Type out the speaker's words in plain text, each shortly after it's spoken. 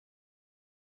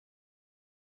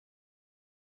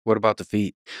What about the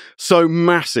feet? So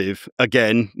massive.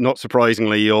 Again, not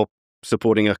surprisingly, you're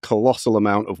supporting a colossal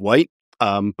amount of weight,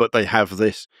 but they have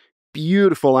this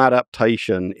beautiful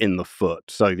adaptation in the foot.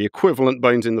 So the equivalent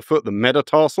bones in the foot, the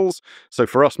metatarsals, so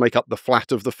for us make up the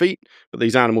flat of the feet, but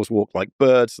these animals walk like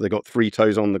birds. So they've got 3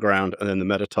 toes on the ground, and then the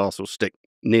metatarsals stick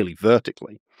nearly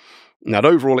vertically. Now, it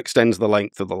overall extends the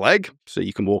length of the leg, so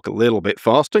you can walk a little bit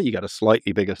faster. You get a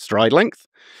slightly bigger stride length.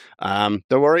 Don't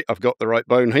worry, I've got the right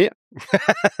bone here.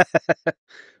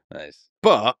 Nice.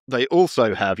 But they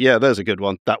also have, yeah, there's a good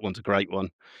one. That one's a great one.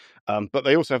 But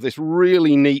they also have this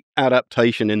really neat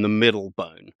adaptation in the middle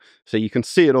bone. So you can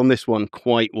see it on this one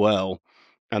quite well.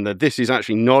 And that this is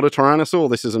actually not a tyrannosaur.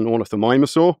 This is an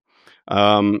ornithomimosaur.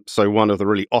 So one of the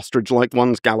really ostrich-like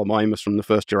ones, Gallimimus from the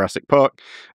first Jurassic Park.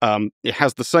 It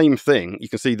has the same thing. You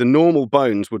can see the normal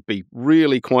bones would be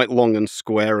really quite long and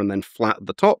square and then flat at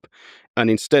the top. And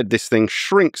instead, this thing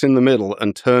shrinks in the middle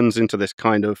and turns into this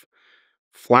kind of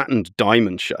flattened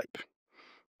diamond shape.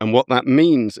 And what that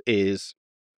means is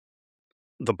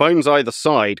the bones either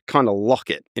side kind of lock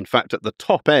it. In fact, at the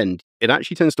top end, it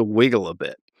actually tends to wiggle a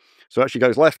bit. So it actually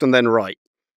goes left and then right.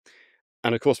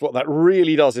 And of course, what that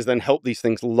really does is then help these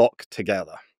things lock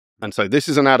together. And so this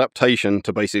is an adaptation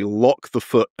to basically lock the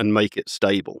foot and make it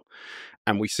stable.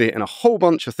 And we see it in a whole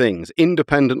bunch of things,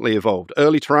 independently evolved.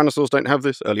 Early tyrannosaurs don't have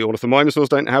this. Early ornithomimosaurs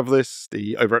don't have this.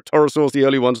 The over at pterosaurs, the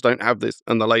early ones don't have this.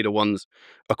 And the later ones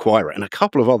acquire it. And a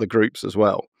couple of other groups as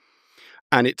well.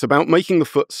 And it's about making the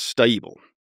foot stable.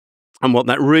 And what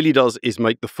that really does is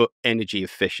make the foot energy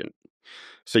efficient.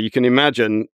 So you can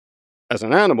imagine, as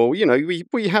an animal, you know,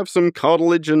 we have some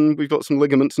cartilage and we've got some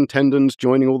ligaments and tendons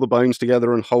joining all the bones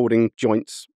together and holding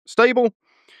joints stable.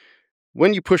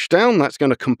 When you push down, that's going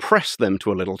to compress them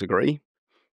to a little degree.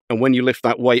 And when you lift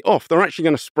that weight off, they're actually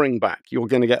going to spring back. You're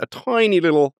going to get a tiny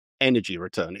little energy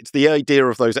return. It's the idea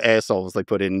of those air soles they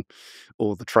put in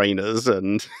all the trainers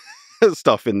and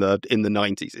stuff in the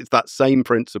 90s. It's that same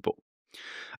principle.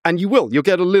 And you'll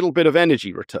get a little bit of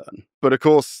energy return. But of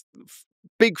course,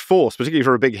 big force, particularly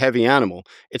for a big heavy animal,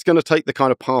 it's going to take the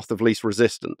kind of path of least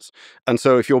resistance. And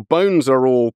so if your bones are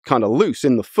all kind of loose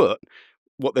in the foot,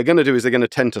 what they're going to do is they're going to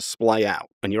tend to splay out,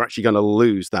 and you're actually going to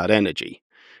lose that energy.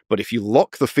 But if you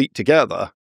lock the feet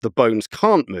together, the bones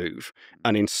can't move,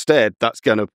 and instead that's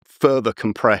going to further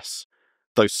compress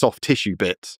those soft tissue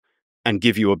bits and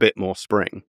give you a bit more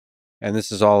spring. And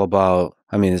this is all about,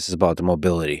 this is about the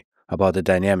mobility, about the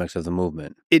dynamics of the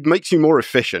movement. It makes you more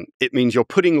efficient. It means you're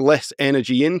putting less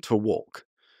energy in to walk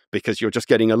because you're just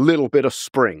getting a little bit of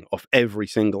spring off every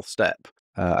single step.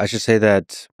 I should say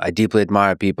that I deeply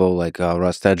admire people like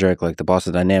Russ Tedrick, like the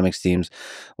Boston Dynamics teams,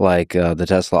 like the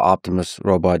Tesla Optimus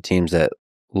robot teams that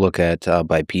look at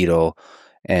bipedal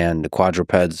and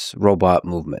quadrupeds robot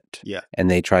movement. Yeah. And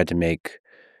they try to make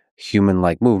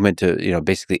human-like movement to,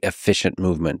 basically efficient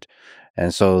movement.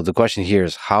 And so the question here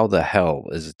is, how the hell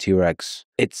is a T-Rex,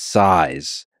 its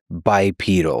size,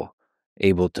 bipedal,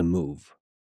 able to move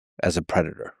as a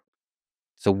predator?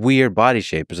 It's a weird body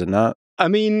shape, is it not?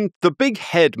 The big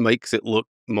head makes it look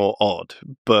more odd,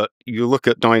 but you look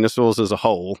at dinosaurs as a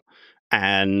whole,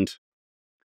 and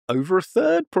over a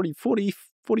third, probably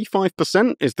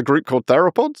 45% is the group called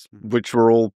theropods, which were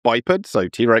all biped. So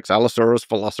T-Rex, Allosaurus,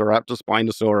 Velociraptor,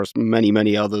 Spinosaurus, many,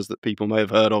 many others that people may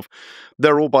have heard of.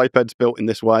 They're all bipeds built in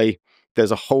this way.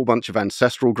 There's a whole bunch of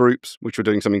ancestral groups which were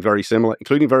doing something very similar,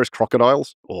 including various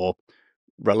crocodiles or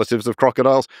relatives of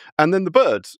crocodiles. And then the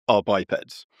birds are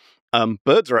bipeds.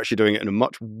 Birds are actually doing it in a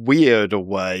much weirder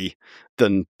way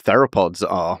than theropods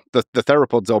are. The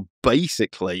theropods are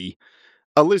basically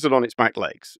a lizard on its back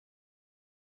legs.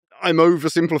 I'm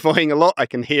oversimplifying a lot. I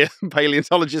can hear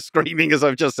paleontologists screaming as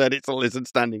I've just said it's a lizard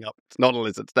standing up. It's not a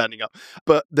lizard standing up.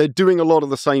 But they're doing a lot of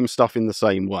the same stuff in the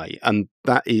same way. And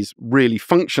that is really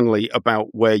functionally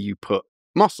about where you put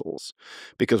muscles.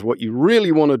 Because what you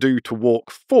really want to do to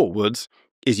walk forwards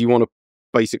is you want to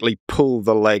basically pull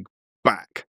the leg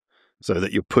back so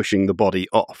that you're pushing the body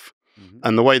off. Mm-hmm.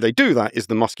 And the way they do that is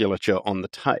the musculature on the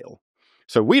tail.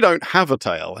 So we don't have a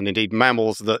tail, and indeed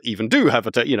mammals that even do have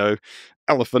a tail,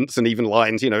 elephants and even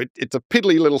lions, it's a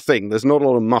piddly little thing. There's not a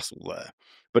lot of muscle there.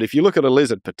 But if you look at a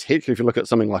lizard, particularly if you look at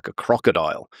something like a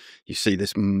crocodile, you see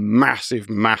this massive,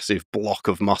 massive block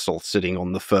of muscle sitting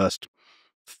on the first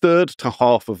third to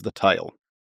half of the tail.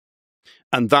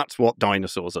 And that's what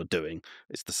dinosaurs are doing.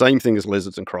 It's the same thing as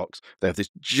lizards and crocs. They have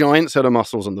this giant set of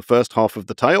muscles on the first half of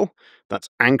the tail that's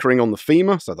anchoring on the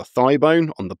femur, so the thigh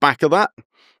bone on the back of that,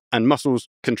 and muscles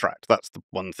contract. That's the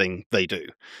one thing they do.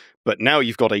 But now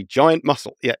you've got a giant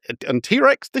muscle. Yeah, and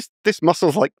T-Rex, this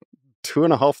muscle's like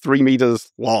 2.5, 3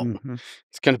 meters long. Mm-hmm.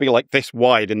 It's going to be like this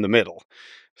wide in the middle.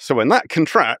 So when that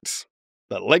contracts,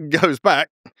 the leg goes back,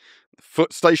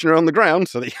 foot stationary on the ground,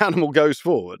 so the animal goes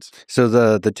forwards. So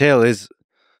the tail is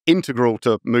integral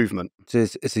to movement.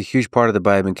 It's a huge part of the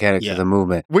biomechanics of the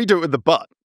movement. We do it with the butt.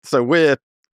 So we're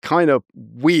kind of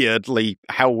weirdly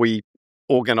how we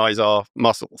organize our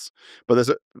muscles. But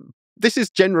this is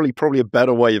generally probably a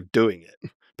better way of doing it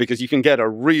because you can get a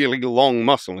really long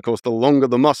muscle. And of course, the longer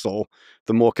the muscle,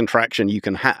 the more contraction you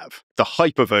can have. The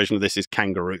hyper version of this is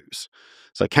kangaroos.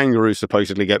 So kangaroos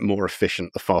supposedly get more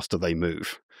efficient the faster they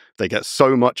move. They get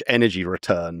so much energy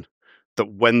return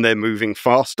that when they're moving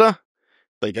faster,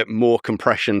 they get more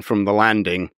compression from the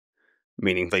landing,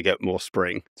 meaning they get more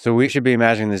spring. So we should be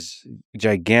imagining this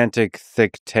gigantic,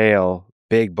 thick tail,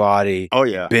 big body,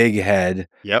 big head,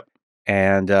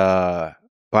 and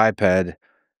biped.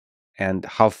 And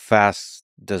how fast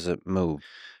does it move?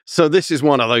 So this is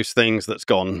one of those things that's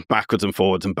gone backwards and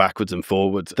forwards and backwards and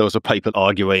forwards. There was a paper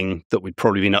arguing that we'd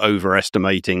probably been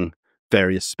overestimating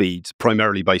various speeds,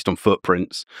 primarily based on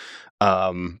footprints.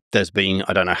 There's been,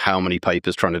 I don't know how many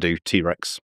papers trying to do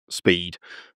T-Rex speed.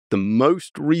 The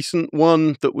most recent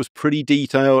one that was pretty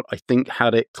detailed, I think,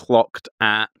 had it clocked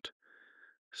at,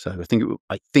 so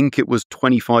I think it was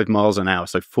 25 miles an hour,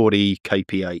 so 40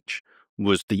 kph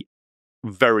was the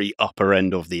very upper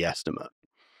end of the estimate.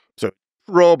 So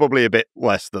probably a bit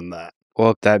less than that.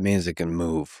 Well, that means it can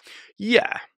move.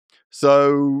 Yeah.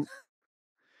 So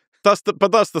that's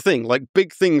the thing. Like,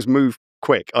 big things move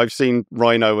quick. I've seen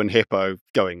rhino and hippo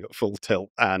going at full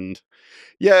tilt, and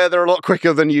yeah, they're a lot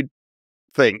quicker than you'd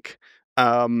think.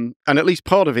 And at least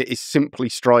part of it is simply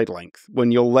stride length.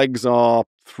 When your legs are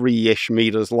 3-ish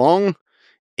meters long,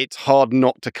 it's hard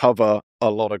not to cover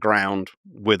a lot of ground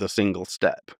with a single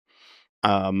step.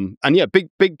 And yeah, big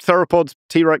theropods,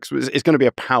 T-Rex is going to be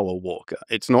a power walker.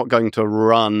 It's not going to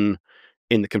run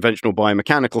in the conventional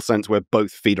biomechanical sense where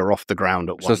both feet are off the ground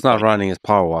at once. So it's not running, it's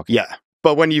power walking. Yeah.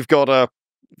 But when you've got a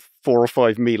 4 or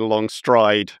 5 meter long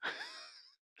stride,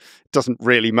 it doesn't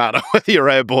really matter whether you're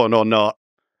airborne or not.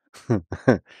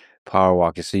 Power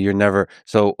walking. So you're never,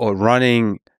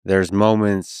 running, there's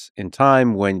moments in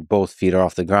time when both feet are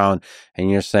off the ground,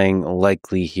 and you're saying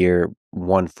likely here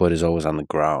one foot is always on the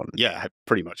ground. Yeah, it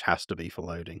pretty much has to be for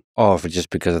loading. Oh, just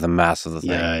because of the mass of the thing.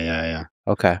 Yeah.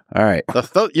 Okay, all right.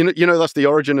 You know that's the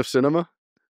origin of cinema.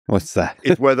 What's that?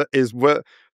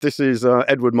 This is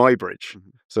Edward Muybridge. Mm-hmm.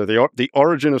 So the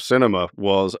origin of cinema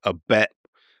was a bet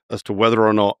as to whether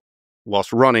or not,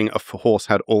 whilst running, a horse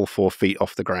had all 4 feet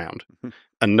off the ground. Mm-hmm.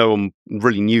 And no one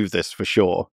really knew this for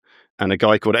sure. And a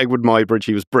guy called Edward Muybridge,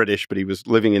 he was British, but he was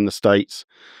living in the States.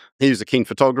 He was a keen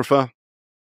photographer.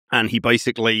 And he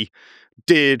basically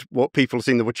did what people have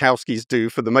seen the Wachowskis do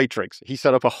for The Matrix. He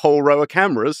set up a whole row of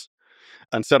cameras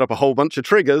and set up a whole bunch of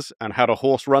triggers and had a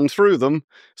horse run through them.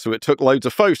 So it took loads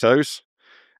of photos.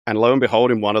 And lo and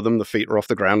behold, in one of them, the feet are off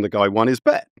the ground. The guy won his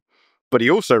bet. But he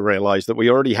also realized that we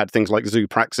already had things like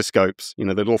zoopraxiscopes, the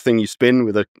little thing you spin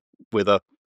with a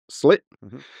slit.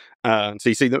 Mm-hmm. So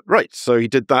you see that, right. So he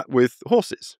did that with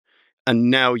horses. And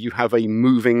now you have a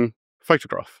moving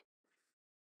photograph.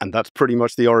 And that's pretty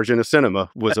much the origin of cinema,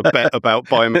 was a bet about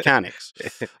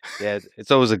biomechanics. Yeah,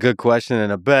 it's always a good question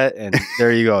and a bet, and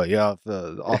there you go. You're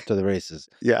off to the races.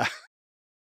 Yeah.